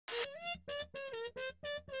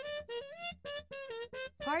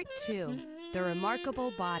Part 2. The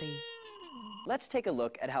Remarkable Body. Let's take a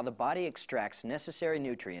look at how the body extracts necessary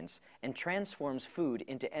nutrients and transforms food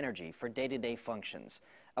into energy for day-to-day functions.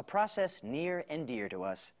 A process near and dear to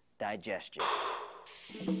us, digestion.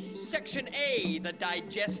 Section A, the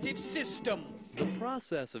digestive system. The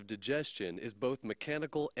process of digestion is both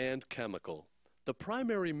mechanical and chemical. The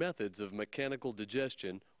primary methods of mechanical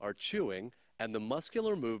digestion are chewing and the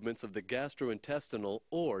muscular movements of the gastrointestinal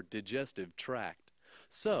or digestive tract.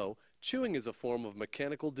 So, chewing is a form of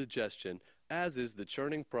mechanical digestion, as is the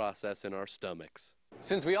churning process in our stomachs.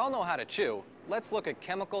 Since we all know how to chew, let's look at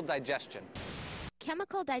chemical digestion.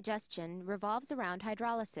 Chemical digestion revolves around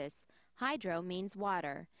hydrolysis. Hydro means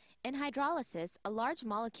water. In hydrolysis, a large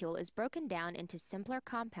molecule is broken down into simpler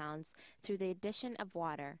compounds through the addition of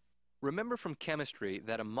water. Remember from chemistry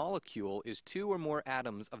that a molecule is two or more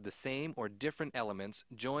atoms of the same or different elements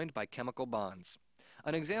joined by chemical bonds.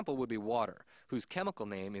 An example would be water, whose chemical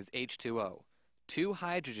name is H2O. Two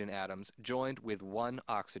hydrogen atoms joined with one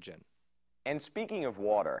oxygen. And speaking of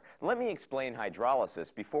water, let me explain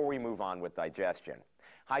hydrolysis before we move on with digestion.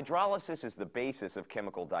 Hydrolysis is the basis of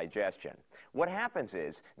chemical digestion. What happens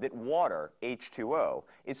is that water, H2O,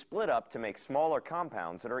 is split up to make smaller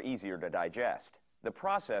compounds that are easier to digest. The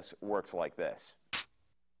process works like this.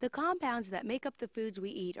 The compounds that make up the foods we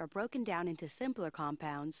eat are broken down into simpler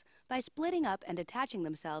compounds by splitting up and attaching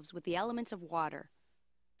themselves with the elements of water.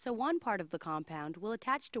 So one part of the compound will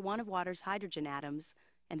attach to one of water's hydrogen atoms,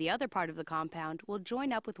 and the other part of the compound will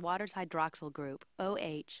join up with water's hydroxyl group,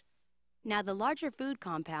 OH. Now the larger food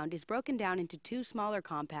compound is broken down into two smaller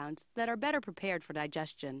compounds that are better prepared for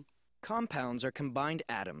digestion. Compounds are combined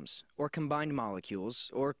atoms, or combined molecules,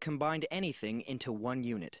 or combined anything into one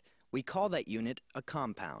unit. We call that unit a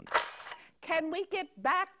compound. Can we get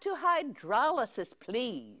back to hydrolysis,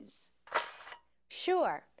 please?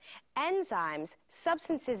 Sure. Enzymes,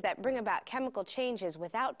 substances that bring about chemical changes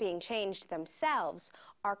without being changed themselves,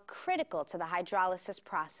 are critical to the hydrolysis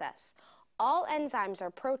process. All enzymes are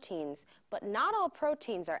proteins, but not all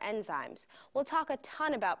proteins are enzymes. We'll talk a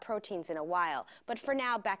ton about proteins in a while, but for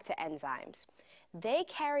now, back to enzymes. They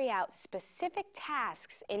carry out specific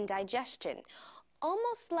tasks in digestion,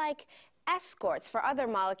 almost like escorts for other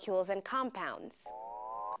molecules and compounds.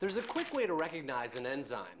 There's a quick way to recognize an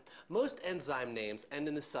enzyme. Most enzyme names end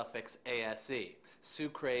in the suffix ase,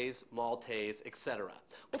 sucrase, maltase, etc.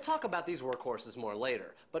 We'll talk about these workhorses more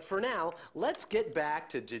later, but for now, let's get back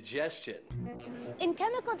to digestion. In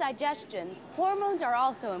chemical digestion, hormones are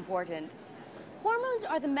also important. Hormones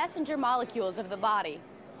are the messenger molecules of the body.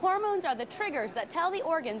 Hormones are the triggers that tell the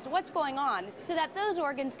organs what's going on so that those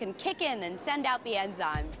organs can kick in and send out the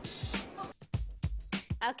enzymes.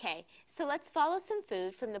 Okay, so let's follow some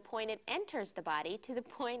food from the point it enters the body to the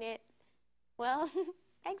point it, well,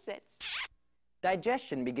 exits.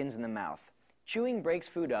 Digestion begins in the mouth. Chewing breaks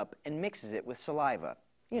food up and mixes it with saliva.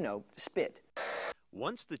 You know, spit.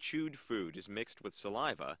 Once the chewed food is mixed with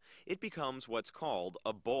saliva, it becomes what's called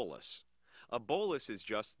a bolus. A bolus is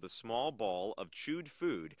just the small ball of chewed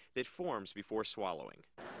food that forms before swallowing.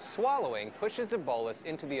 Swallowing pushes the bolus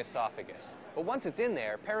into the esophagus, but once it's in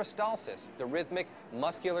there, peristalsis, the rhythmic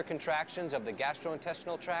muscular contractions of the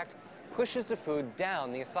gastrointestinal tract, pushes the food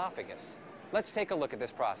down the esophagus. Let's take a look at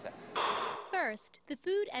this process. First, the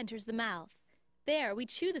food enters the mouth. There, we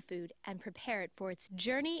chew the food and prepare it for its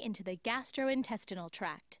journey into the gastrointestinal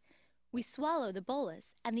tract. We swallow the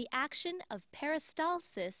bolus, and the action of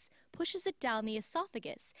peristalsis pushes it down the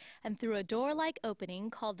esophagus and through a door-like opening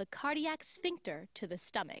called the cardiac sphincter to the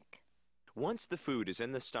stomach. Once the food is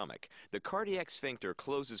in the stomach, the cardiac sphincter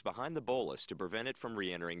closes behind the bolus to prevent it from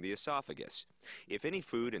re-entering the esophagus. If any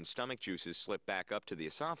food and stomach juices slip back up to the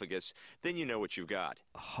esophagus, then you know what you've got.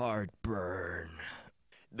 Heartburn.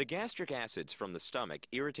 The gastric acids from the stomach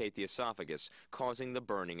irritate the esophagus, causing the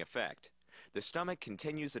burning effect. The stomach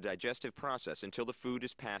continues the digestive process until the food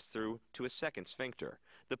is passed through to a second sphincter,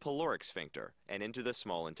 the pyloric sphincter, and into the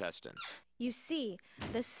small intestine. You see,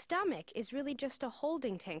 the stomach is really just a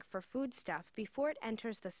holding tank for foodstuff before it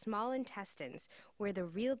enters the small intestines, where the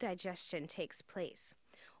real digestion takes place.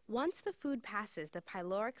 Once the food passes the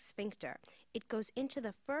pyloric sphincter, it goes into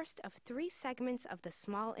the first of three segments of the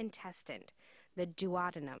small intestine, the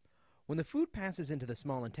duodenum. When the food passes into the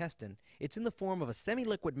small intestine, it's in the form of a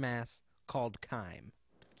semi-liquid mass called chyme.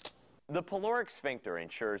 The pyloric sphincter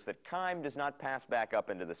ensures that chyme does not pass back up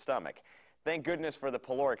into the stomach. Thank goodness for the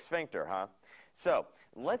pyloric sphincter, huh? So,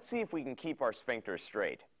 let's see if we can keep our sphincters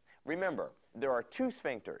straight. Remember, there are two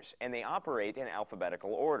sphincters, and they operate in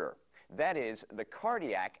alphabetical order. That is, the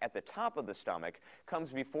cardiac at the top of the stomach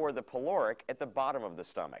comes before the pyloric at the bottom of the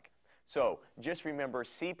stomach. So, just remember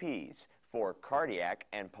CPs, for cardiac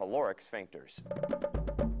and pyloric sphincters.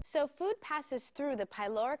 So food passes through the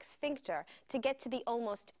pyloric sphincter to get to the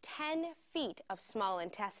almost 10 feet of small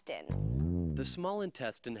intestine. The small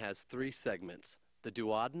intestine has 3 segments: the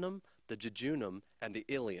duodenum, the jejunum, and the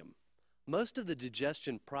ileum. Most of the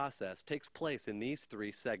digestion process takes place in these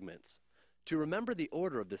 3 segments. To remember the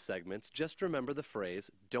order of the segments, just remember the phrase,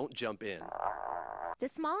 "Don't jump in." The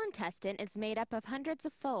small intestine is made up of hundreds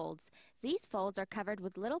of folds. These folds are covered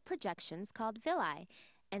with little projections called villi,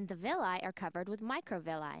 and the villi are covered with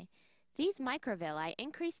microvilli. These microvilli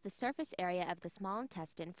increase the surface area of the small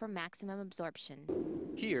intestine for maximum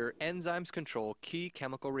absorption. Here, enzymes control key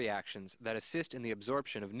chemical reactions that assist in the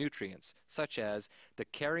absorption of nutrients, such as the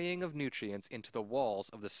carrying of nutrients into the walls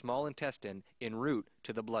of the small intestine en route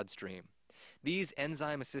to the bloodstream. These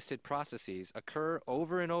enzyme-assisted processes occur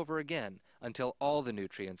over and over again until all the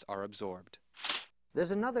nutrients are absorbed.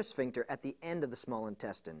 There's another sphincter at the end of the small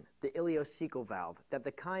intestine, the ileocecal valve, that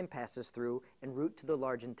the chyme passes through en route to the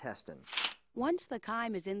large intestine. Once the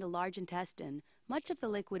chyme is in the large intestine, much of the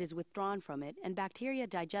liquid is withdrawn from it and bacteria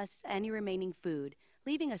digests any remaining food,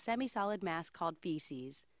 leaving a semi-solid mass called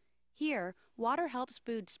feces. Here, water helps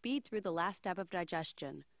food speed through the last step of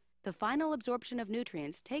digestion. The final absorption of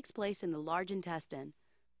nutrients takes place in the large intestine.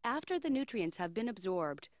 After the nutrients have been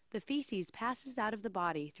absorbed, the feces passes out of the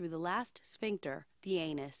body through the last sphincter, the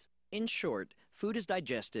anus. In short, food is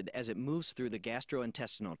digested as it moves through the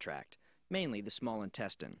gastrointestinal tract, mainly the small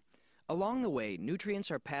intestine. Along the way,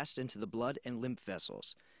 nutrients are passed into the blood and lymph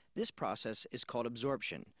vessels. This process is called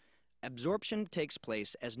absorption. Absorption takes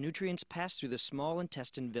place as nutrients pass through the small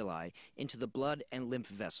intestine villi into the blood and lymph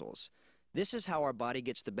vessels. This is how our body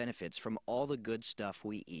gets the benefits from all the good stuff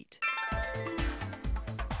we eat.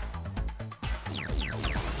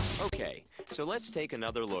 Okay, so let's take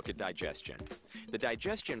another look at digestion. The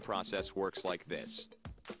digestion process works like this.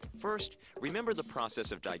 First, remember the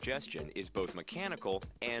process of digestion is both mechanical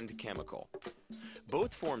and chemical.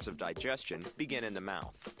 Both forms of digestion begin in the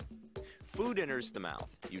mouth. Food enters the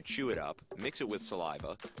mouth. You chew it up, mix it with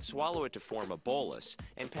saliva, swallow it to form a bolus,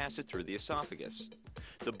 and pass it through the esophagus.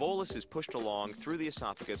 The bolus is pushed along through the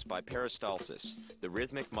esophagus by peristalsis, the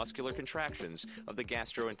rhythmic muscular contractions of the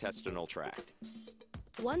gastrointestinal tract.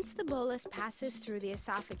 Once the bolus passes through the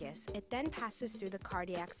esophagus, it then passes through the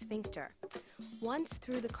cardiac sphincter. Once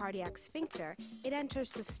through the cardiac sphincter, it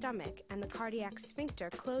enters the stomach and the cardiac sphincter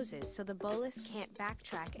closes so the bolus can't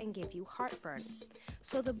backtrack and give you heartburn.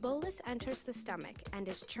 So the bolus enters the stomach and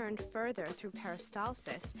is churned further through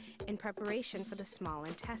peristalsis in preparation for the small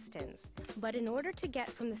intestines. But in order to get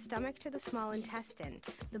from the stomach to the small intestine,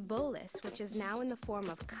 the bolus, which is now in the form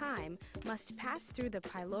of chyme, must pass through the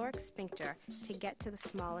pyloric sphincter to get to the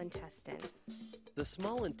small intestine. The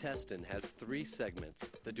small intestine has 3 segments: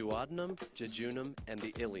 the duodenum, jejunum, and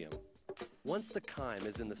the ileum. Once the chyme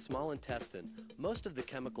is in the small intestine, most of the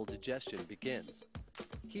chemical digestion begins.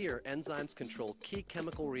 Here, enzymes control key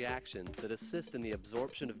chemical reactions that assist in the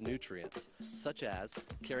absorption of nutrients, such as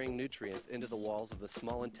carrying nutrients into the walls of the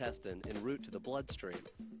small intestine en route to the bloodstream.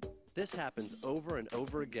 This happens over and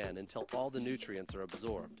over again until all the nutrients are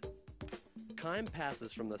absorbed. Chyme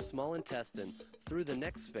passes from the small intestine through the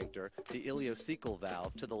next sphincter, the ileocecal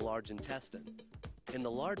valve, to the large intestine. In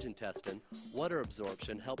the large intestine, water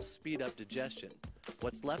absorption helps speed up digestion.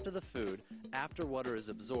 What's left of the food after water is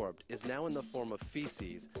absorbed is now in the form of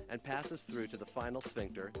feces and passes through to the final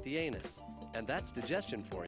sphincter, the anus. And that's digestion for